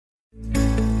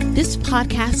This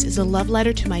podcast is a love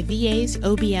letter to my VAs,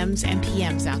 OBMs, and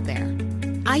PMs out there.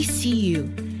 I see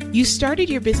you. You started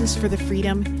your business for the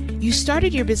freedom. You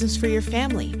started your business for your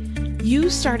family. You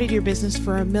started your business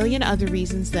for a million other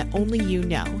reasons that only you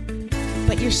know.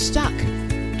 But you're stuck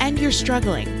and you're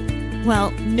struggling.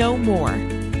 Well, no more.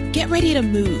 Get ready to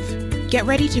move. Get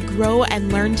ready to grow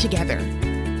and learn together.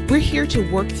 We're here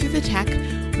to work through the tech,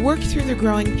 work through the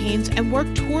growing pains, and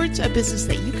work towards a business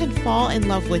that you can fall in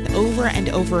love with over and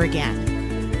over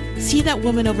again. See that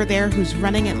woman over there who's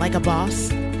running it like a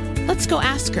boss? Let's go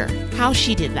ask her how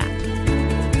she did that.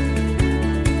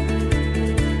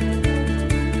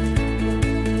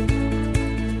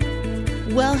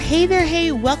 Well, hey there,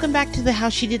 hey, welcome back to the How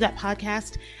She Did That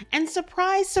podcast. And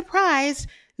surprise, surprise,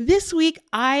 this week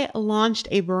I launched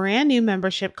a brand new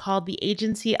membership called the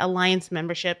Agency Alliance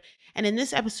Membership. And in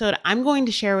this episode, I'm going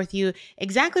to share with you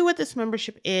exactly what this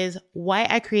membership is, why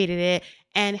I created it,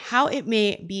 and how it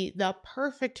may be the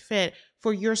perfect fit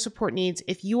for your support needs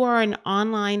if you are an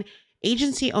online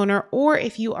agency owner or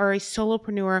if you are a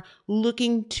solopreneur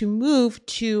looking to move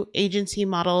to agency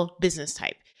model business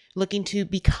type, looking to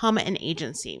become an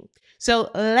agency.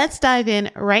 So let's dive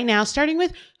in right now, starting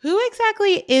with who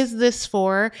exactly is this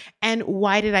for and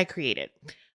why did I create it?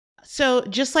 So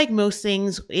just like most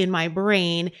things in my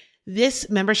brain, this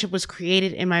membership was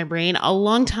created in my brain a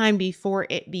long time before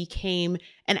it became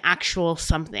an actual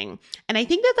something. And I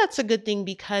think that that's a good thing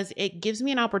because it gives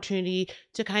me an opportunity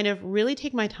to kind of really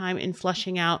take my time in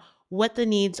fleshing out what the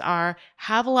needs are,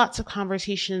 have lots of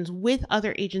conversations with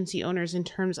other agency owners in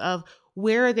terms of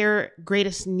where their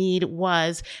greatest need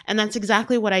was. And that's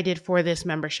exactly what I did for this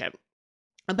membership.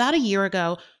 About a year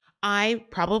ago, I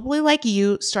probably like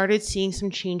you started seeing some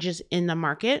changes in the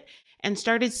market and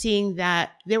started seeing that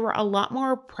there were a lot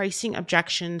more pricing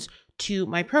objections to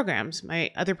my programs, my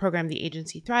other program, the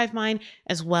Agency ThriveMind,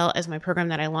 as well as my program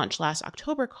that I launched last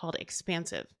October called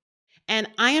Expansive. And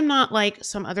I am not like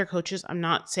some other coaches. I'm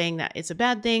not saying that it's a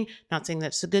bad thing, not saying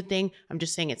that's a good thing. I'm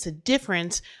just saying it's a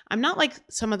difference. I'm not like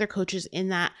some other coaches in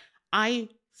that I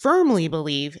firmly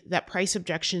believe that price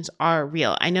objections are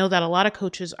real. I know that a lot of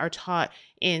coaches are taught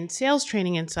in sales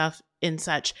training and stuff and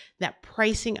such that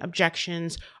pricing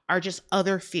objections are just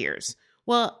other fears.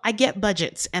 Well, I get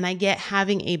budgets and I get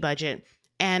having a budget.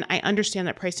 And I understand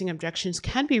that pricing objections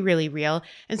can be really real.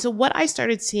 And so what I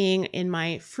started seeing in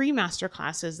my free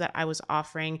masterclasses that I was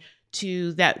offering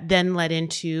to that then led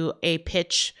into a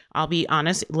pitch, I'll be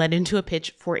honest, led into a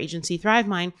pitch for Agency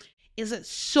ThriveMind, is that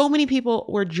so many people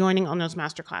were joining on those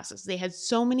masterclasses. They had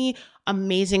so many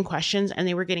amazing questions and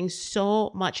they were getting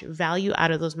so much value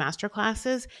out of those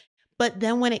masterclasses. But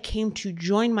then when it came to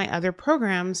join my other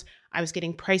programs, I was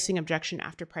getting pricing objection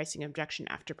after pricing objection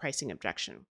after pricing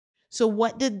objection. So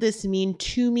what did this mean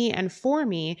to me and for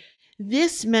me?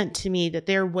 This meant to me that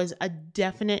there was a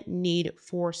definite need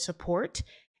for support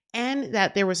and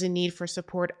that there was a need for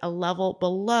support a level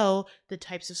below the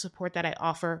types of support that I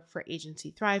offer for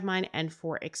Agency ThriveMind and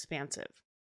for Expansive.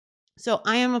 So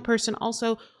I am a person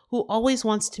also who always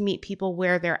wants to meet people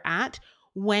where they're at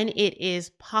when it is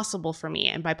possible for me.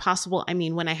 And by possible, I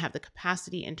mean when I have the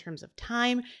capacity in terms of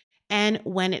time and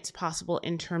when it's possible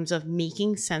in terms of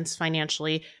making sense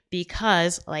financially,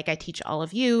 because like I teach all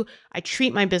of you, I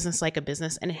treat my business like a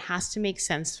business and it has to make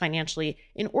sense financially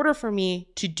in order for me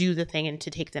to do the thing and to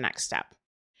take the next step.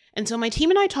 And so my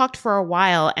team and I talked for a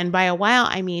while, and by a while,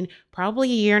 I mean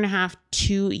probably a year and a half,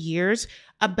 2 years,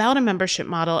 about a membership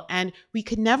model. And we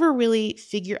could never really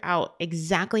figure out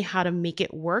exactly how to make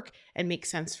it work and make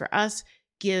sense for us,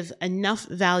 give enough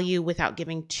value without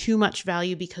giving too much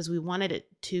value because we wanted it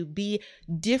to be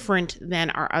different than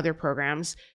our other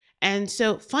programs. And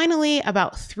so finally,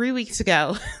 about 3 weeks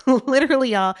ago,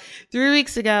 literally y'all, 3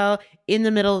 weeks ago in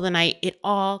the middle of the night, it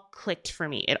all clicked for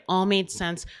me. It all made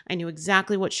sense. I knew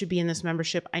exactly what should be in this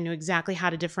membership. I knew exactly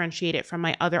how to differentiate it from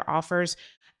my other offers.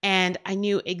 And I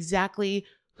knew exactly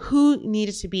who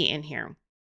needed to be in here.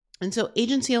 And so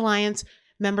Agency Alliance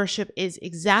membership is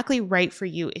exactly right for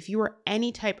you if you are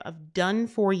any type of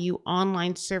done-for-you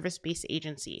online service-based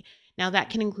agency. Now that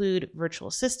can include virtual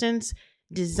assistants,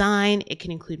 design, it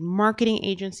can include marketing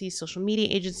agencies, social media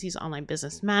agencies, online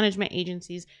business management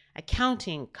agencies,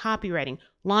 accounting, copywriting,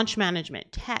 launch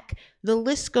management, tech. The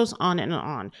list goes on and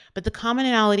on. But the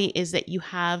commonality is that you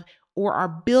have or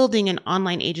are building an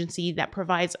online agency that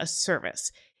provides a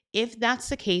service. If that's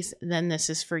the case, then this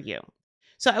is for you.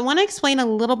 So I want to explain a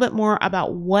little bit more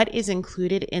about what is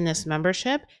included in this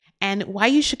membership and why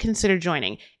you should consider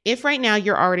joining. If right now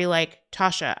you're already like,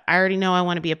 Tasha, I already know I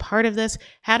want to be a part of this,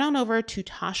 head on over to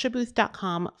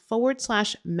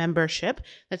tashabooth.com/membership.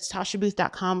 That's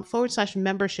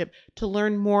tashabooth.com/membership to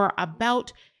learn more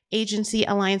about Agency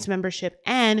Alliance membership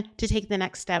and to take the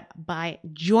next step by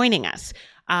joining us.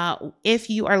 If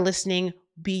you are listening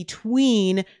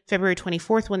between February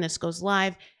 24th when this goes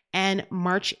live and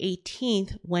March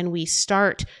 18th when we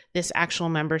start this actual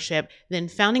membership, then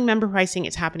founding member pricing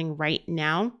is happening right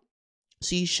now.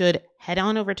 So you should head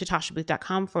on over to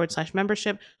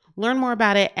tashabooth.com/membership, learn more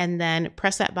about it, and then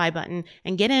press that buy button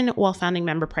and get in while founding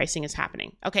member pricing is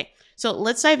happening. Okay, so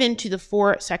let's dive into the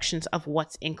 4 sections of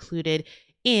what's included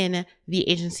in the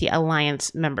Agency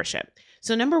Alliance membership.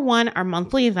 So number 1 are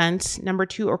monthly events. Number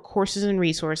 2 are courses and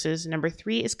resources. Number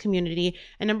 3 is community.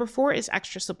 And number 4 is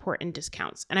extra support and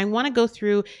discounts. And I want to go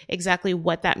through exactly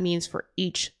what that means for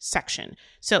each section.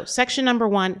 So section number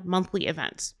 1, monthly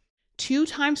events. 2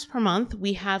 times per month,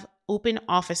 we have open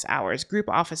office hours, group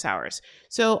office hours.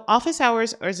 So office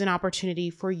hours is an opportunity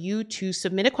for you to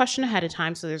submit a question ahead of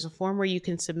time. So there's a form where you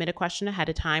can submit a question ahead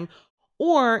of time,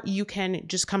 or you can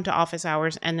just come to office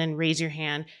hours and then raise your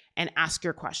hand and ask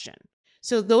your question.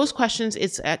 So those questions,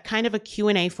 it's a kind of a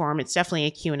Q&A forum. It's definitely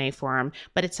a Q&A forum,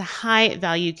 but it's a high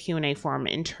value Q&A forum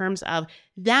in terms of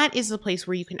that is the place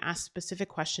where you can ask specific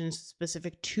questions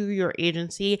specific to your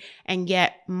agency and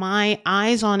get my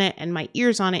eyes on it and my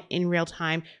ears on it in real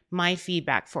time, my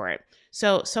feedback for it.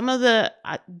 So some of the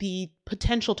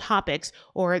potential topics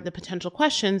or the potential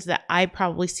questions that I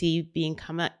probably see being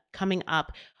coming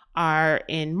up are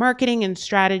in marketing and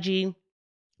strategy,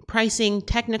 pricing,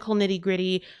 technical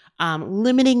nitty-gritty,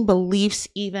 limiting beliefs,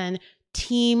 even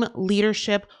team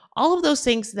leadership, all of those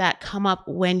things that come up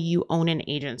when you own an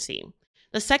agency.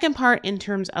 The second part in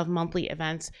terms of monthly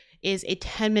events is a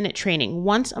 10-minute training.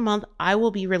 Once a month, I will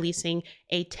be releasing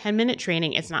a 10-minute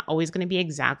training. It's not always going to be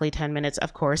exactly 10 minutes,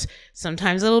 of course.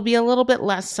 Sometimes it'll be a little bit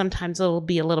less. Sometimes it'll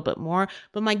be a little bit more.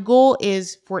 But my goal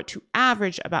is for it to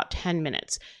average about 10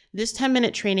 minutes. This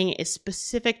 10-minute training is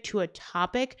specific to a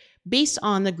topic based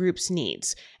on the group's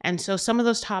needs. And so some of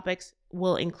those topics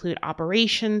will include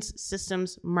operations,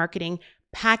 systems, marketing,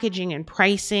 packaging and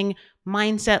pricing,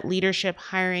 mindset, leadership,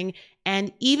 hiring,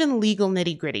 and even legal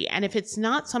nitty-gritty. And if it's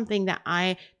not something that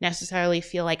I necessarily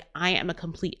feel like I am a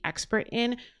complete expert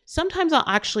in, sometimes I'll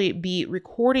actually be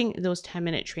recording those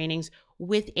 10-minute trainings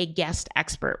with a guest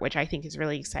expert, which I think is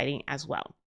really exciting as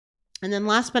well. And then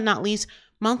last but not least,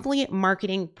 monthly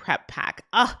marketing prep pack.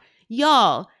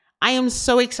 Y'all, I am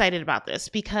so excited about this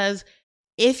because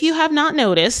if you have not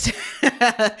noticed,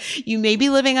 you may be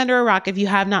living under a rock if you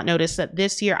have not noticed that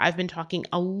this year I've been talking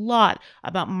a lot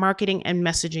about marketing and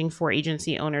messaging for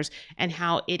agency owners and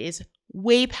how it is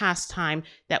way past time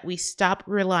that we stop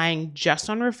relying just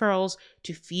on referrals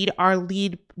to feed our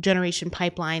lead generation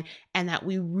pipeline and that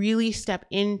we really step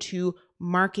into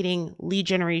marketing, lead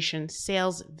generation,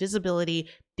 sales, visibility,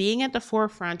 being at the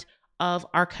forefront of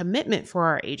our commitment for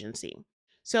our agency.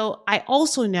 So I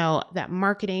also know that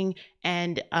marketing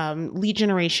and lead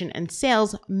generation and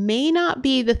sales may not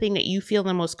be the thing that you feel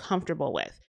the most comfortable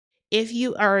with. If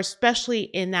you are especially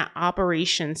in that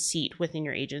operations seat within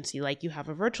your agency, like you have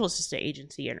a virtual assistant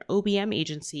agency or an OBM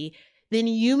agency, then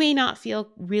you may not feel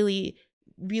really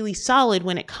solid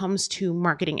when it comes to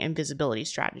marketing and visibility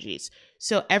strategies.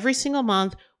 So every single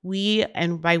month, we,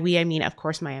 and by we, I mean, of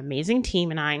course, my amazing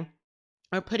team and I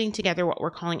are putting together what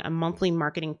we're calling a monthly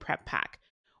marketing prep pack.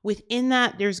 Within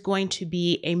that, there's going to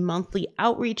be a monthly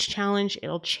outreach challenge.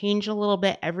 It'll change a little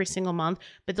bit every single month,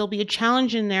 but there'll be a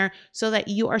challenge in there so that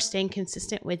you are staying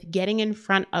consistent with getting in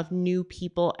front of new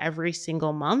people every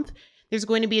single month. There's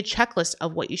going to be a checklist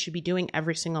of what you should be doing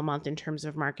every single month in terms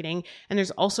of marketing. And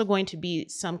there's also going to be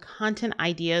some content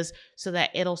ideas so that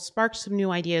it'll spark some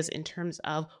new ideas in terms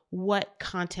of what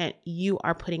content you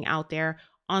are putting out there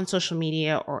on social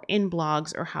media or in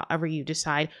blogs or however you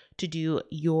decide to do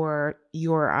your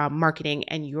marketing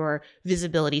and your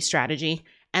visibility strategy.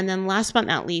 And then last but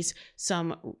not least,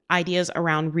 some ideas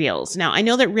around Reels. Now, I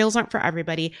know that Reels aren't for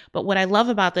everybody, but what I love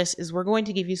about this is we're going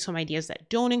to give you some ideas that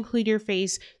don't include your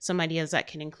face, some ideas that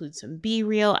can include some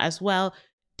B-Reel as well.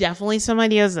 Definitely some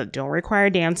ideas that don't require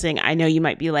dancing. I know you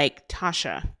might be like,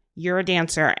 Tasha, you're a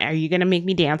dancer. Are you going to make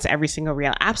me dance every single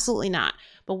reel? Absolutely not.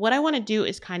 But what I want to do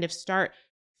is kind of start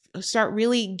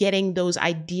really getting those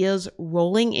ideas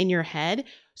rolling in your head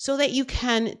so that you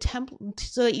can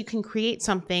create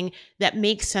something that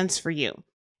makes sense for you.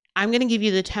 I'm going to give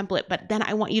you the template, but then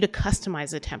I want you to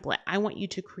customize the template. I want you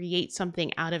to create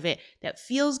something out of it that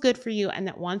feels good for you and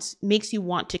that makes you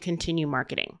want to continue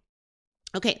marketing.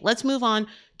 Okay, let's move on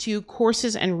to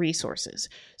courses and resources.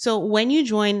 So when you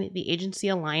join the Agency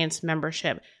Alliance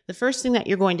membership, the first thing that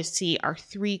you're going to see are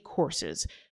 3 courses.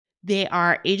 They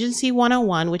are Agency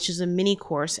 101, which is a mini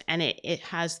course, and it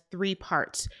has 3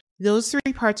 parts. Those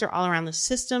 3 parts are all around the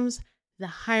systems, the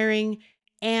hiring,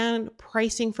 and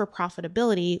pricing for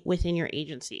profitability within your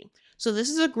agency. So this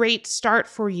is a great start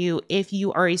for you if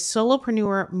you are a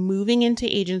solopreneur moving into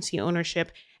agency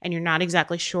ownership and you're not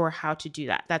exactly sure how to do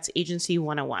that. That's Agency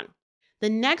 101. The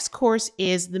next course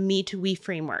is the Me to We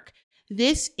framework.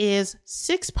 This is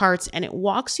 6 parts and it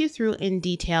walks you through in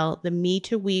detail the Me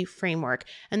to We framework.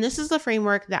 And this is the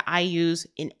framework that I use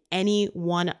in any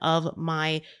one of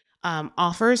my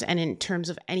offers and in terms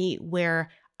of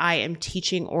anywhere I am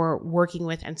teaching or working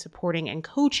with and supporting and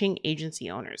coaching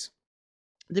agency owners.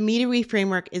 The Me to We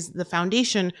framework is the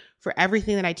foundation for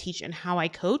everything that I teach and how I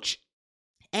coach.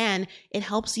 And it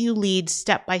helps you lead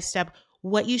step by step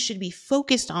what you should be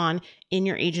focused on in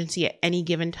your agency at any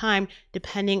given time,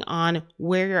 depending on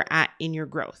where you're at in your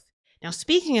growth. Now,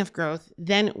 speaking of growth,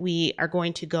 then we are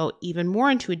going to go even more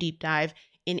into a deep dive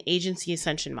in Agency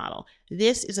Ascension Model.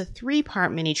 This is a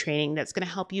 3-part mini training that's going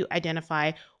to help you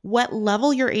identify what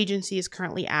level your agency is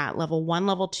currently at, level 1,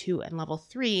 level 2, and level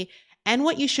 3, and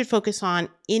what you should focus on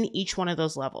in each one of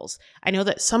those levels. I know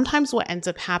that sometimes what ends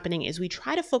up happening is we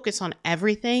try to focus on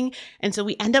everything, and so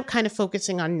we end up kind of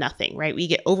focusing on nothing, right? We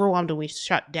get overwhelmed and we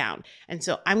shut down. And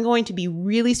so I'm going to be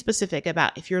really specific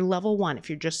about if you're level 1, if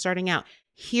you're just starting out,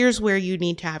 here's where you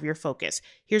need to have your focus.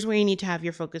 Here's where you need to have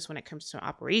your focus when it comes to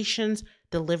operations,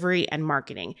 delivery, and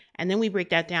marketing. And then we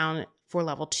break that down for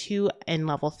level 2 and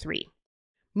level 3.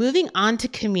 Moving on to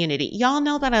community. Y'all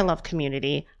know that I love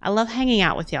community. I love hanging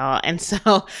out with y'all. And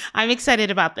so I'm excited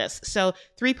about this. So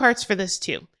 3 parts for this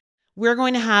too. We're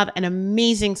going to have an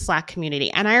amazing Slack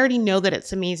community. And I already know that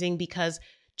it's amazing because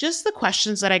just the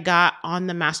questions that I got on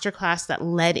the masterclass that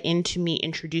led into me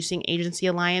introducing Agency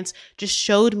Alliance just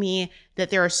showed me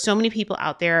that there are so many people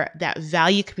out there that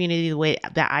value community the way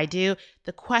that I do.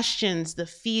 The questions, the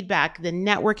feedback, the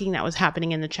networking that was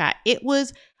happening in the chat, it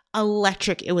was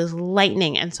electric. It was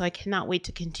lightning. And so I cannot wait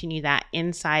to continue that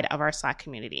inside of our Slack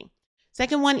community.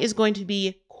 Second one is going to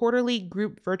be quarterly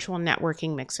group virtual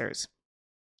networking mixers.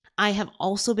 I have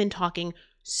also been talking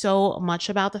so much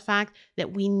about the fact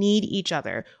that we need each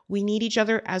other. We need each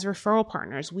other as referral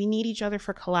partners. We need each other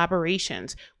for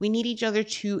collaborations. We need each other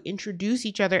to introduce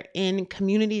each other in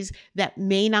communities that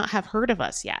may not have heard of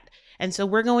us yet. And so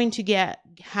we're going to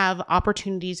have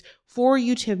opportunities for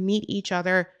you to meet each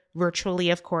other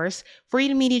virtually, of course, for you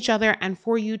to meet each other and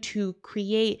for you to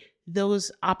create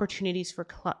those opportunities for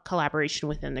collaboration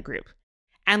within the group.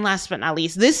 And last but not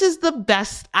least, this is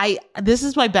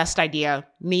my best idea,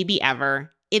 maybe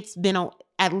ever. It's been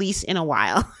at least in a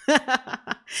while.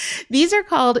 These are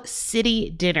called city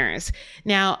dinners.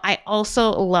 Now, I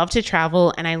also love to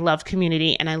travel and I love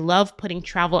community and I love putting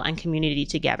travel and community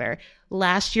together.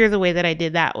 Last year, the way that I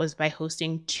did that was by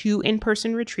hosting 2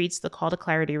 in-person retreats, the Call to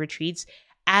Clarity retreats,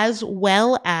 as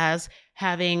well as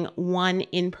having 1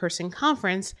 in-person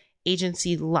conference,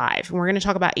 Agency Live. And we're going to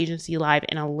talk about Agency Live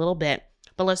in a little bit.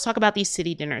 But let's talk about these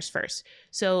city dinners first.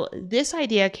 So this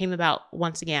idea came about,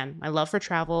 once again, my love for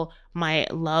travel, my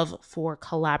love for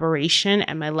collaboration,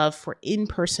 and my love for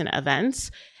in-person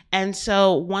events. And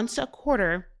so once a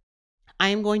quarter, I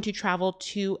am going to travel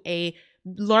to a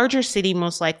larger city,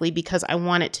 most likely, because I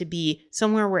want it to be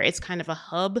somewhere where it's kind of a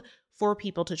hub for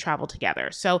people to travel together.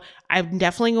 So I'm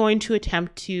definitely going to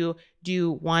attempt to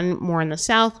do 1 more in the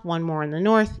south, 1 more in the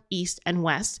north, east, and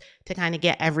west to kind of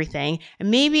get everything. And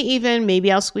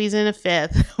maybe I'll squeeze in a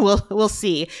 5th. We'll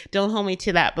see. Don't hold me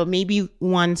to that, but maybe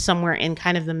 1 somewhere in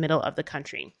kind of the middle of the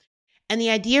country. And the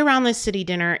idea around this city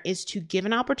dinner is to give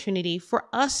an opportunity for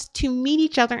us to meet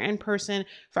each other in person,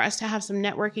 for us to have some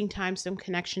networking time, some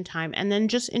connection time, and then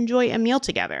just enjoy a meal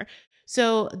together.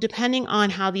 So depending on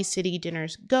how these city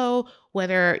dinners go,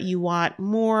 whether you want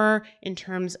more in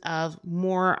terms of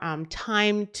more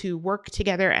time to work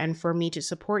together and for me to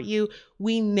support you,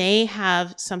 we may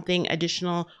have something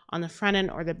additional on the front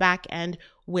end or the back end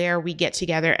where we get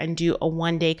together and do a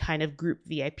 1-day kind of group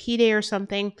VIP day or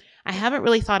something. I haven't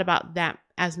really thought about that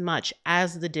as much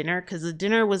as the dinner because the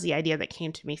dinner was the idea that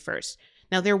came to me first.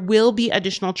 Now, there will be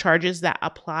additional charges that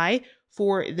apply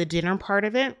for the dinner part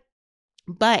of it,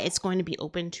 but it's going to be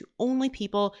open to only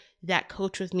people that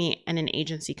coach with me in an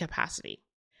agency capacity.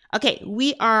 Okay,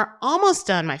 we are almost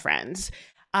done, my friends.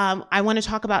 I want to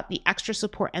talk about the extra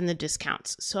support and the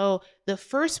discounts. So the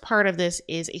first part of this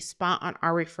is a spot on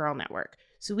our referral network.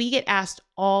 So we get asked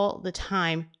all the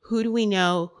time, who do we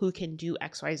know who can do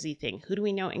XYZ thing? Who do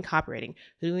we know in copywriting?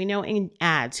 Who do we know in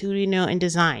ads? Who do we know in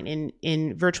design,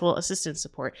 in virtual assistant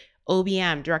support,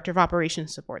 OBM, director of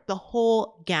operations support, the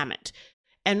whole gamut.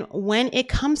 And when it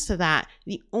comes to that,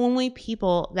 the only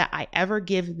people that I ever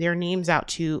give their names out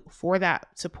to for that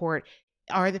support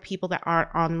are the people that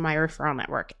are on my referral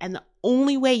network. And the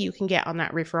only way you can get on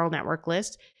that referral network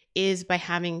list is by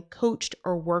having coached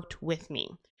or worked with me.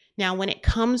 Now, when it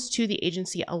comes to the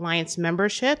Agency Alliance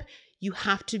membership, you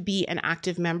have to be an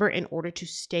active member in order to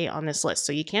stay on this list.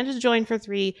 So you can't just join for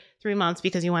three months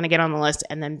because you want to get on the list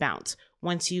and then bounce.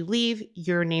 Once you leave,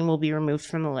 your name will be removed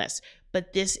from the list.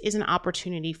 But this is an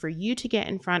opportunity for you to get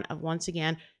in front of, once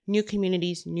again, new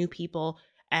communities, new people,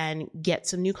 and get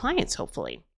some new clients,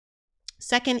 hopefully.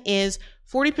 Second is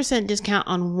 40% discount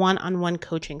on one-on-one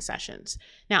coaching sessions.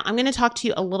 Now, I'm going to talk to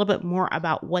you a little bit more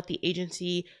about what the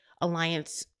Agency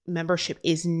Alliance membership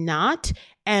is not.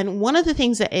 And one of the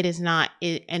things that it is not,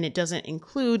 and it doesn't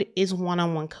include, is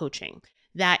one-on-one coaching.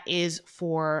 That is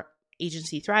for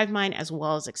Agency ThriveMind as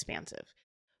well as Expansive.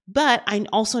 But I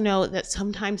also know that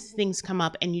sometimes things come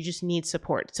up and you just need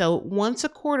support. So once a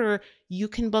quarter, you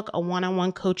can book a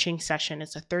one-on-one coaching session.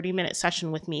 It's a 30-minute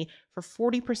session with me for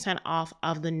 40% off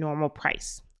of the normal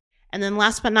price. And then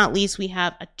last but not least, we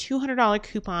have a $200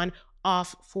 coupon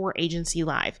off for Agency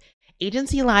Live.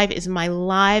 Agency Live is my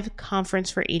live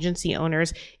conference for agency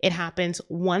owners. It happens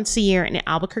once a year in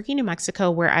Albuquerque, New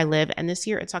Mexico, where I live. And this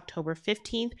year it's October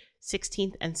 15th,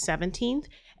 16th, and 17th.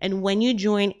 And when you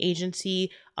join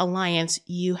Agency Alliance,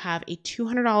 you have a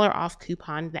 $200 off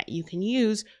coupon that you can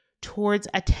use towards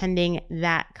attending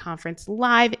that conference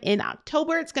live in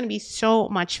October. It's going to be so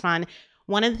much fun.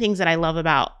 One of the things that I love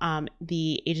about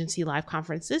the Agency Live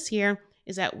conference this year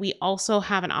is that we also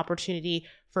have an opportunity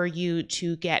for you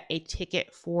to get a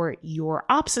ticket for your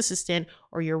ops assistant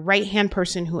or your right-hand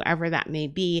person, whoever that may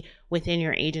be within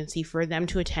your agency, for them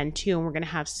to attend to. And we're going to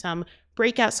have some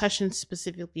breakout sessions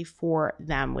specifically for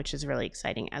them, which is really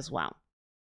exciting as well.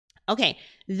 Okay,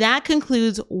 that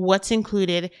concludes what's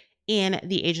included in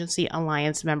the Agency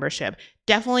Alliance membership.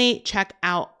 Definitely check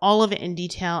out all of it in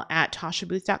detail at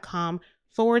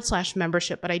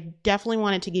tashabooth.com/membership. But I definitely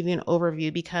wanted to give you an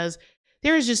overview because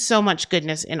there is just so much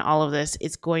goodness in all of this.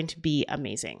 It's going to be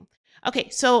amazing. Okay,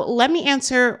 so let me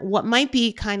answer what might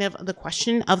be kind of the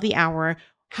question of the hour.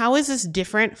 How is this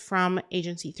different from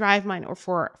Agency ThriveMind or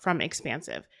from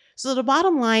Expansive? So the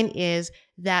bottom line is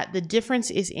that the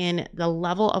difference is in the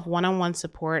level of one-on-one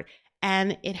support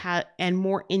and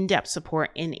more in-depth support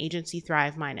in Agency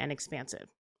ThriveMind and Expansive.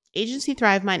 Agency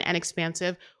ThriveMind and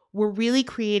Expansive were really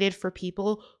created for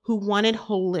people who wanted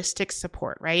holistic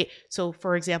support, right? So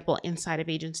for example, inside of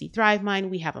Agency ThriveMind,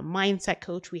 we have a mindset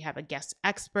coach, we have a guest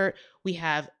expert, we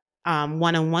have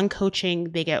one-on-one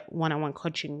coaching. They get one-on-one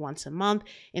coaching once a month.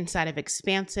 Inside of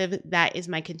Expansive, that is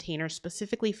my container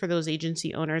specifically for those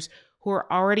agency owners who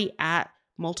are already at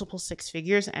multiple six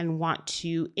figures and want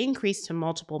to increase to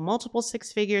multiple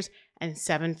six figures and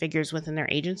seven figures within their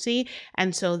agency.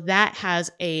 And so that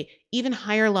has a even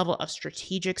higher level of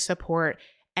strategic support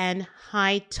and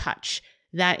high touch.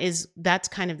 That's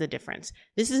kind of the difference.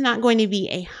 This is not going to be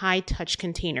a high touch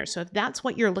container. So if that's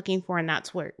what you're looking for and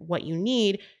that's what you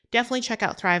need, definitely check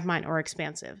out ThriveMind or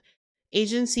Expansive.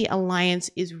 Agency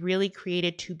Alliance is really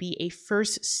created to be a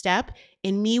first step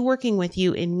in me working with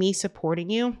you, in me supporting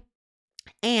you.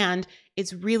 And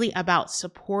it's really about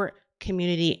support,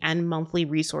 community, and monthly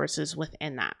resources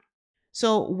within that.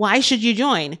 So why should you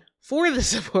join? For the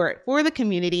support, for the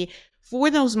community, for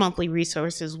those monthly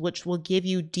resources, which will give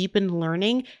you deepened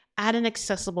learning at an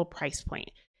accessible price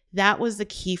point. That was the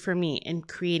key for me in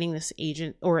creating this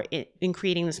in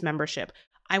creating this membership.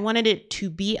 I wanted it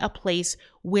to be a place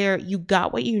where you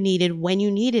got what you needed when you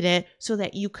needed it so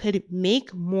that you could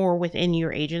make more within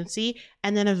your agency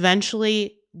and then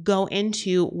eventually go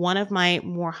into one of my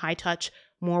more high touch,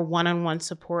 more one-on-one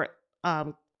support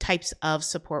types of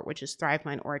support, which is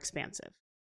ThriveMind or Expansive.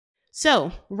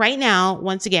 So right now,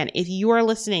 once again, if you are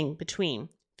listening between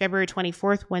February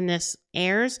 24th, when this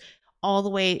airs, all the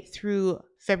way through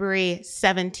February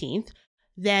 17th,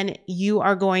 then you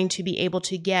are going to be able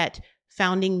to get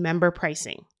founding member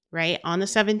pricing, right? On the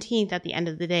 17th, at the end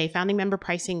of the day, founding member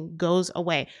pricing goes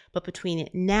away. But between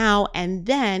now and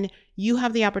then, you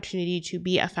have the opportunity to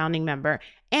be a founding member.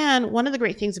 And one of the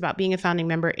great things about being a founding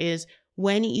member is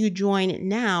when you join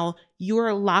now,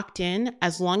 you're locked in.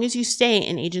 As long as you stay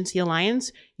in Agency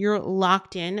Alliance, you're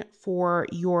locked in for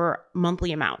your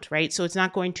monthly amount, right? So it's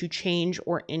not going to change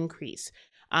or increase.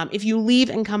 If you leave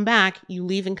and come back, you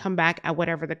leave and come back at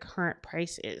whatever the current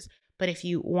price is. But if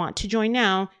you want to join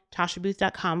now,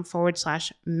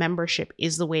 tashabooth.com/membership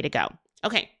is the way to go.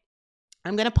 Okay,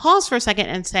 I'm going to pause for a second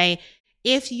and say,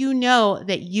 if you know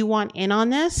that you want in on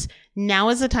this, now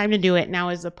is the time to do it. Now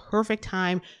is the perfect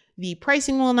time. The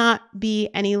pricing will not be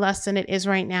any less than it is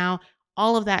right now,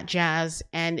 all of that jazz.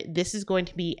 And this is going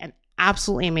to be an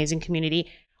absolutely amazing community.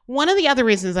 One of the other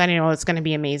reasons I know it's going to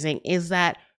be amazing is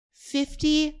that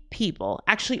 50 people,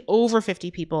 actually over 50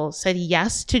 people, said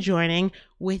yes to joining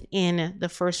within the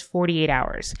first 48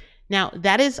 hours. Now,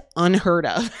 that is unheard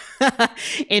of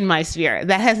in my sphere.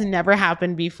 That has never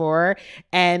happened before.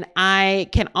 And I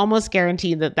can almost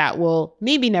guarantee that that will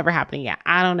maybe never happen again.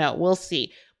 I don't know. We'll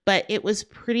see. But it was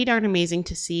pretty darn amazing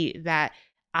to see that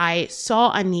I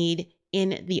saw a need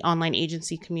in the online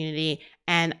agency community,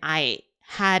 and I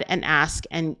had an ask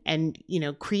and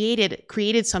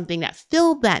created something that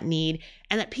filled that need,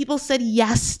 and that people said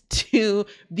yes to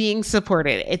being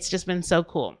supported. It's just been so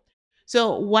cool.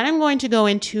 So what I'm going to go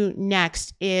into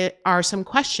next are some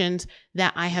questions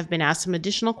that I have been asked, some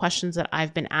additional questions that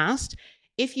I've been asked.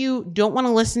 If you don't want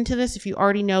to listen to this, if you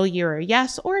already know you're a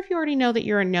yes, or if you already know that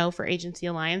you're a no for Agency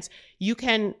Alliance, you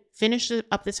can finish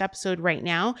up this episode right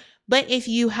now. But if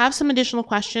you have some additional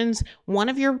questions, one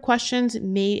of your questions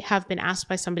may have been asked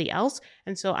by somebody else.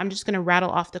 And so I'm just going to rattle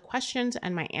off the questions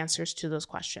and my answers to those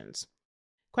questions.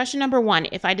 Question number 1,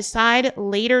 if I decide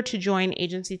later to join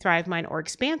Agency ThriveMind or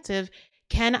Expansive,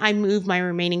 can I move my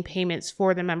remaining payments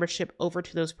for the membership over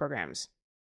to those programs?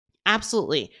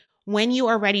 Absolutely. When you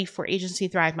are ready for Agency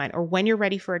ThriveMind or when you're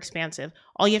ready for Expansive,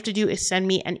 all you have to do is send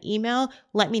me an email.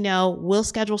 Let me know. We'll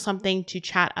schedule something to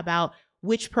chat about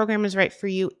which program is right for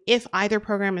you. If either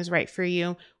program is right for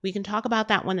you, we can talk about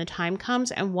that when the time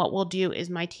comes. And what we'll do is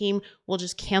my team will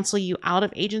just cancel you out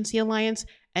of Agency Alliance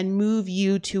and move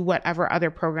you to whatever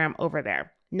other program over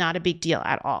there. Not a big deal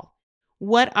at all.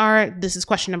 This is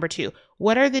question number 2.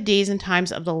 What are the days and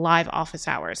times of the live office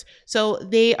hours? So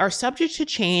they are subject to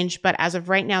change, but as of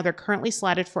right now, they're currently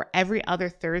slotted for every other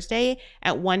Thursday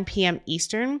at 1 p.m.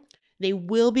 Eastern. They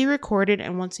will be recorded.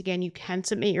 And once again, you can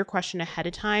submit your question ahead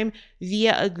of time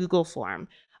via a Google form.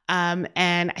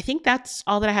 And I think that's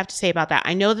all that I have to say about that.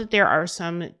 I know that there are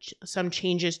some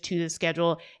changes to the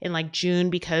schedule in like June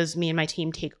because me and my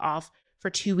team take off for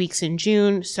 2 weeks in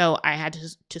June. So I had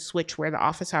to switch where the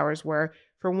office hours were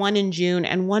for one in June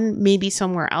and one maybe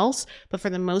somewhere else. But for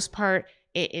the most part,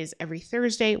 it is every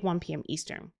Thursday, 1 p.m.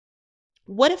 Eastern.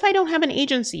 What if I don't have an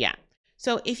agency yet?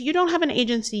 So if you don't have an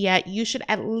agency yet, you should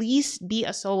at least be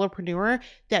a solopreneur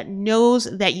that knows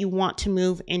that you want to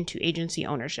move into agency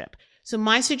ownership. So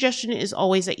my suggestion is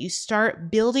always that you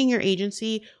start building your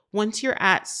agency once you're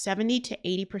at 70 to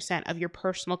 80% of your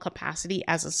personal capacity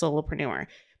as a solopreneur.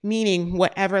 Meaning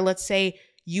whatever, let's say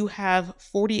you have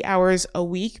 40 hours a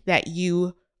week that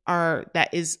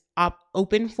is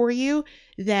open for you,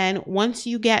 then once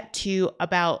you get to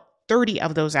about 30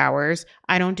 of those hours,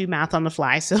 I don't do math on the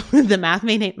fly, so the math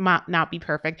may not be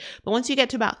perfect, but once you get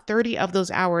to about 30 of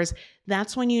those hours,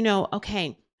 that's when you know,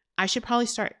 okay, I should probably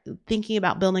start thinking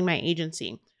about building my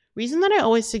agency. Reason that I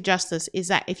always suggest this is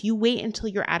that if you wait until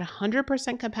you're at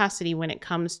 100% capacity when it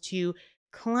comes to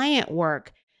client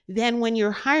work, then when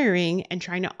you're hiring and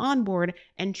trying to onboard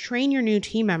and train your new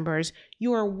team members,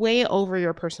 you are way over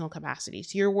your personal capacity.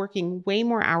 So you're working way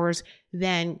more hours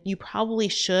than you probably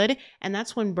should. And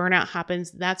that's when burnout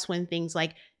happens. That's when things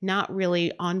like not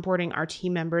really onboarding our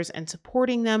team members and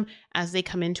supporting them as they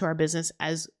come into our business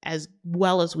as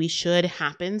well as we should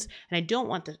happens. And I don't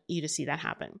want you to see that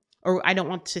happen, or I don't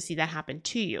want to see that happen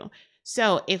to you.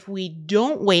 So if we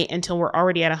don't wait until we're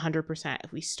already at 100%,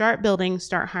 if we start building,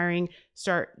 start hiring,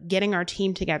 start getting our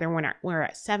team together when we're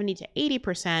at 70 to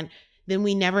 80%, then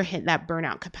we never hit that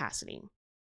burnout capacity.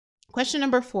 Question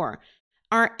number 4,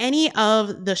 are any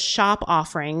of the shop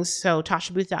offerings, so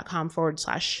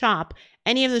tashabooth.com/shop,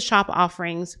 any of the shop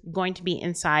offerings going to be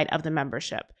inside of the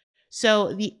membership?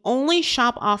 So the only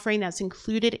shop offering that's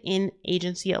included in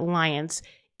Agency Alliance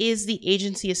is the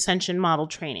Agency Ascension Model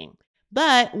Training.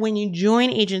 But when you join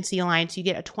Agency Alliance, you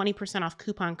get a 20% off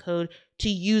coupon code to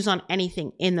use on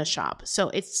anything in the shop. So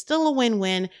it's still a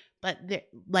win-win, but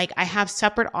I have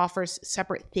separate offers,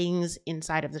 separate things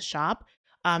inside of the shop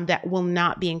that will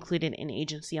not be included in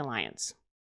Agency Alliance.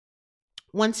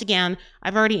 Once again,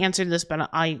 I've already answered this, but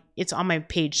it's on my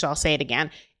page, so I'll say it again.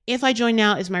 If I join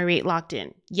now, is my rate locked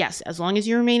in? Yes, as long as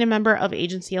you remain a member of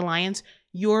Agency Alliance,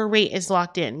 your rate is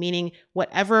locked in, meaning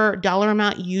whatever dollar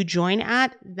amount you join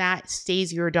at, that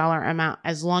stays your dollar amount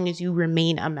as long as you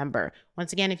remain a member.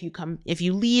 Once again, if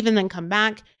you leave and then come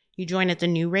back, you join at the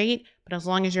new rate, but as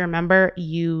long as you're a member,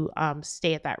 you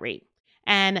stay at that rate.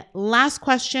 And last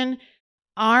question,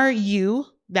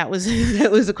 that was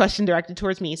a question directed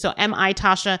towards me. So am I,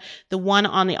 Tasha, the one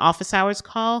on the office hours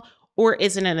call, or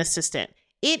is it an assistant?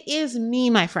 It is me,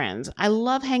 my friends. I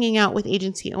love hanging out with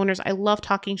agency owners. I love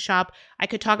talking shop. I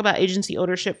could talk about agency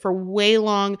ownership for way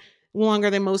longer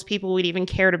than most people would even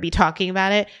care to be talking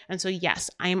about it. And so yes,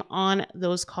 I am on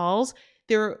those calls.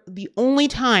 the only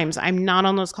times I'm not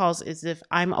on those calls is if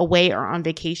I'm away or on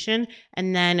vacation.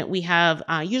 And then we have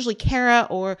usually Kara,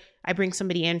 or I bring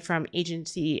somebody in from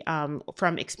agency,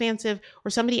 from Expansive,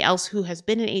 or somebody else who has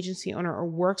been an agency owner or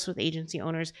works with agency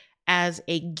owners as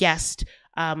a guest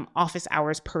office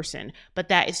hours person. But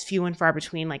that is few and far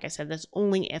between. Like I said, that's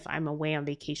only if I'm away on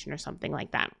vacation or something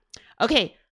like that.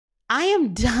 Okay, I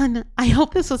am done. I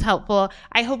hope this was helpful.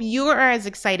 I hope you are as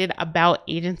excited about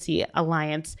Agency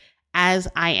Alliance as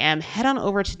I am. Head on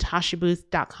over to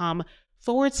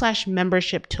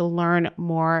tashabooth.com/membership to learn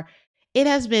more. It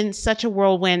has been such a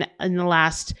whirlwind in the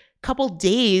last couple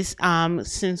days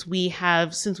since we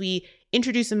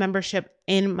introduced the membership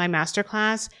in my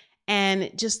masterclass. And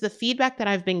just the feedback that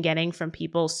I've been getting from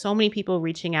people, so many people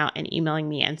reaching out and emailing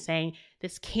me and saying,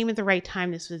 this came at the right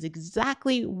time. This was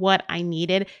exactly what I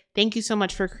needed. Thank you so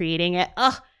much for creating it.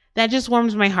 That just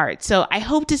warms my heart. So I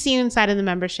hope to see you inside of the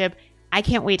membership. I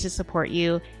can't wait to support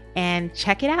you, and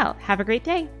check it out. Have a great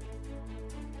day.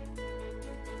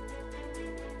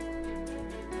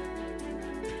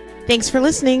 Thanks for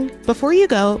listening. Before you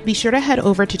go, be sure to head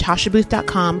over to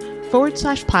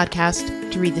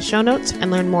tashabooth.com/podcast to read the show notes and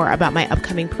learn more about my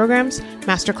upcoming programs,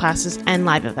 masterclasses, and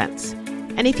live events.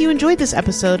 And if you enjoyed this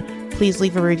episode, please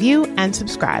leave a review and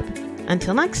subscribe.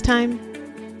 Until next time.